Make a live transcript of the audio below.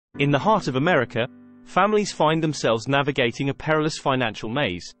In the heart of America, families find themselves navigating a perilous financial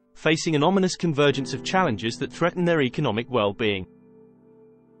maze, facing an ominous convergence of challenges that threaten their economic well-being.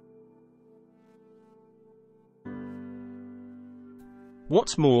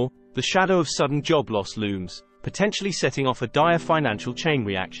 What's more, the shadow of sudden job loss looms, potentially setting off a dire financial chain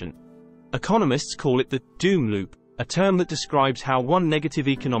reaction. Economists call it the doom loop, a term that describes how one negative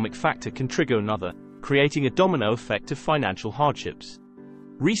economic factor can trigger another, creating a domino effect of financial hardships.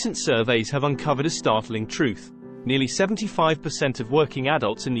 Recent surveys have uncovered a startling truth. Nearly 75% of working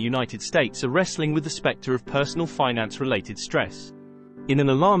adults in the United States are wrestling with the specter of personal finance-related stress. In an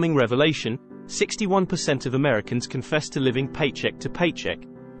alarming revelation, 61% of Americans confess to living paycheck to paycheck,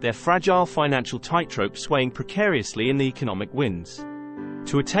 their fragile financial tightrope swaying precariously in the economic winds.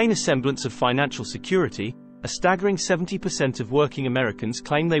 To attain a semblance of financial security, a staggering 70% of working Americans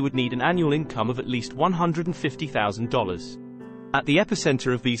claim they would need an annual income of at least $150,000. At the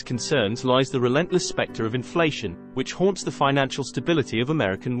epicenter of these concerns lies the relentless specter of inflation, which haunts the financial stability of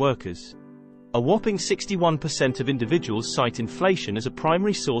American workers. A whopping 61% of individuals cite inflation as a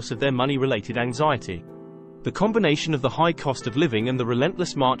primary source of their money-related anxiety. The combination of the high cost of living and the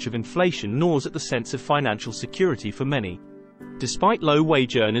relentless march of inflation gnaws at the sense of financial security for many. Despite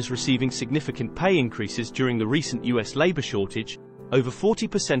low-wage earners receiving significant pay increases during the recent U.S. labor shortage, over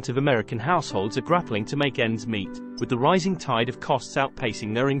 40% of American households are grappling to make ends meet, with the rising tide of costs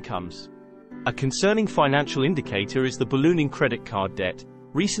outpacing their incomes. A concerning financial indicator is the ballooning credit card debt,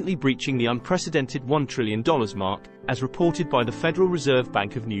 recently breaching the unprecedented $1 trillion mark, as reported by the Federal Reserve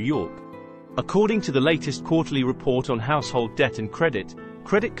Bank of New York. According to the latest quarterly report on household debt and credit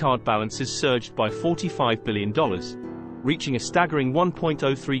card balances surged by $45 billion, reaching a staggering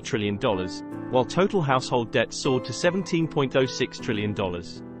 $1.03 trillion, while total household debt soared to $17.06 trillion.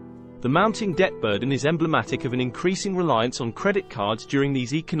 The mounting debt burden is emblematic of an increasing reliance on credit cards during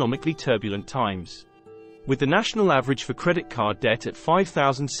these economically turbulent times. With the national average for credit card debt at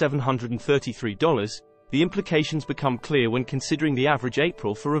 $5,733, the implications become clear when considering the average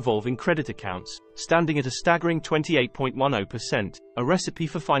April for revolving credit accounts, standing at a staggering 28.10%, a recipe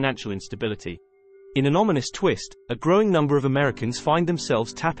for financial instability. In an ominous twist, a growing number of Americans find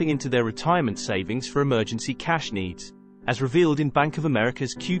themselves tapping into their retirement savings for emergency cash needs, as revealed in Bank of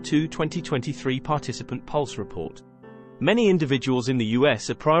America's Q2 2023 Participant Pulse report. Many individuals in the U.S.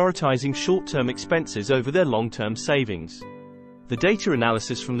 are prioritizing short-term expenses over their long-term savings. The data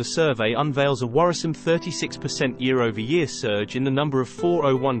analysis from the survey unveils a worrisome 36% year-over-year surge in the number of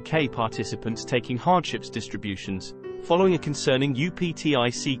 401k participants taking hardships distributions, following a concerning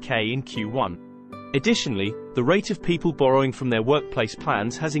UPTICK in Q1. Additionally, the rate of people borrowing from their workplace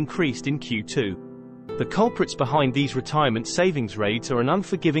plans has increased in Q2. The culprits behind these retirement savings rates are an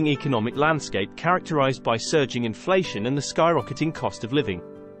unforgiving economic landscape characterized by surging inflation and the skyrocketing cost of living.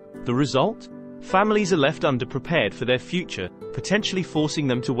 The result? Families are left underprepared for their future, potentially forcing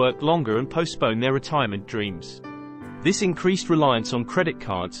them to work longer and postpone their retirement dreams. This increased reliance on credit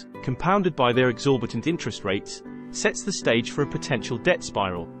cards, compounded by their exorbitant interest rates, sets the stage for a potential debt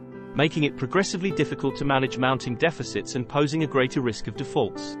spiral, making it progressively difficult to manage mounting deficits and posing a greater risk of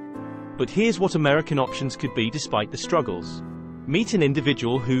defaults. But here's what American options could be despite the struggles. Meet an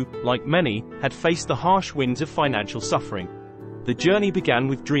individual who, like many, had faced the harsh winds of financial suffering. The journey began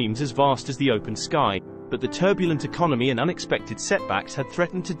with dreams as vast as the open sky, but the turbulent economy and unexpected setbacks had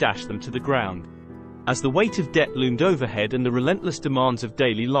threatened to dash them to the ground. As the weight of debt loomed overhead and the relentless demands of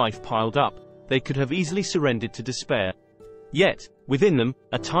daily life piled up, they could have easily surrendered to despair. Yet, within them,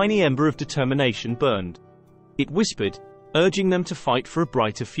 a tiny ember of determination burned. It whispered, urging them to fight for a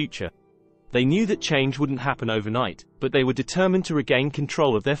brighter future. They knew that change wouldn't happen overnight, but they were determined to regain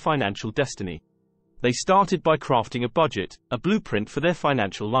control of their financial destiny. They started by crafting a budget, a blueprint for their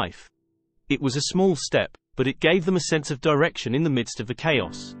financial life. It was a small step, but it gave them a sense of direction in the midst of the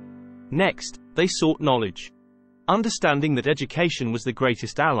chaos. Next, they sought knowledge. Understanding that education was the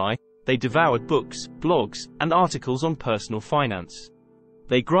greatest ally, they devoured books, blogs, and articles on personal finance.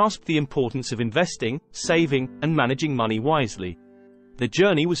 They grasped the importance of investing, saving, and managing money wisely. The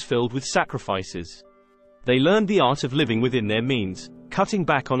journey was filled with sacrifices. They learned the art of living within their means, cutting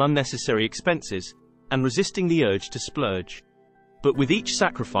back on unnecessary expenses, and resisting the urge to splurge. But with each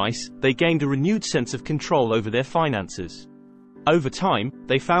sacrifice, they gained a renewed sense of control over their finances. Over time,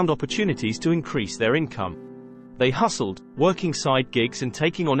 they found opportunities to increase their income. They hustled, working side gigs and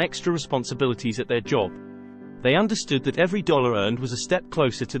taking on extra responsibilities at their job. They understood that every dollar earned was a step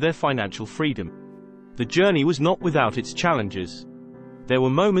closer to their financial freedom. The journey was not without its challenges. There were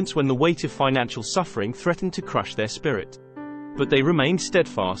moments when the weight of financial suffering threatened to crush their spirit. But they remained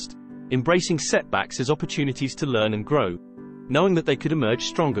steadfast, embracing setbacks as opportunities to learn and grow. knowing that they could emerge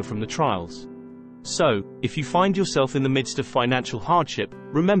stronger from the trials. So, if you find yourself in the midst of financial hardship,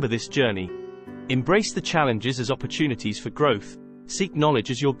 remember this journey. Embrace the challenges as opportunities for growth, seek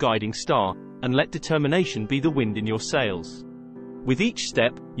knowledge as your guiding star, and let determination be the wind in your sails. With each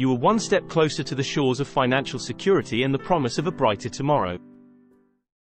step, you are one step closer to the shores of financial security and the promise of a brighter tomorrow.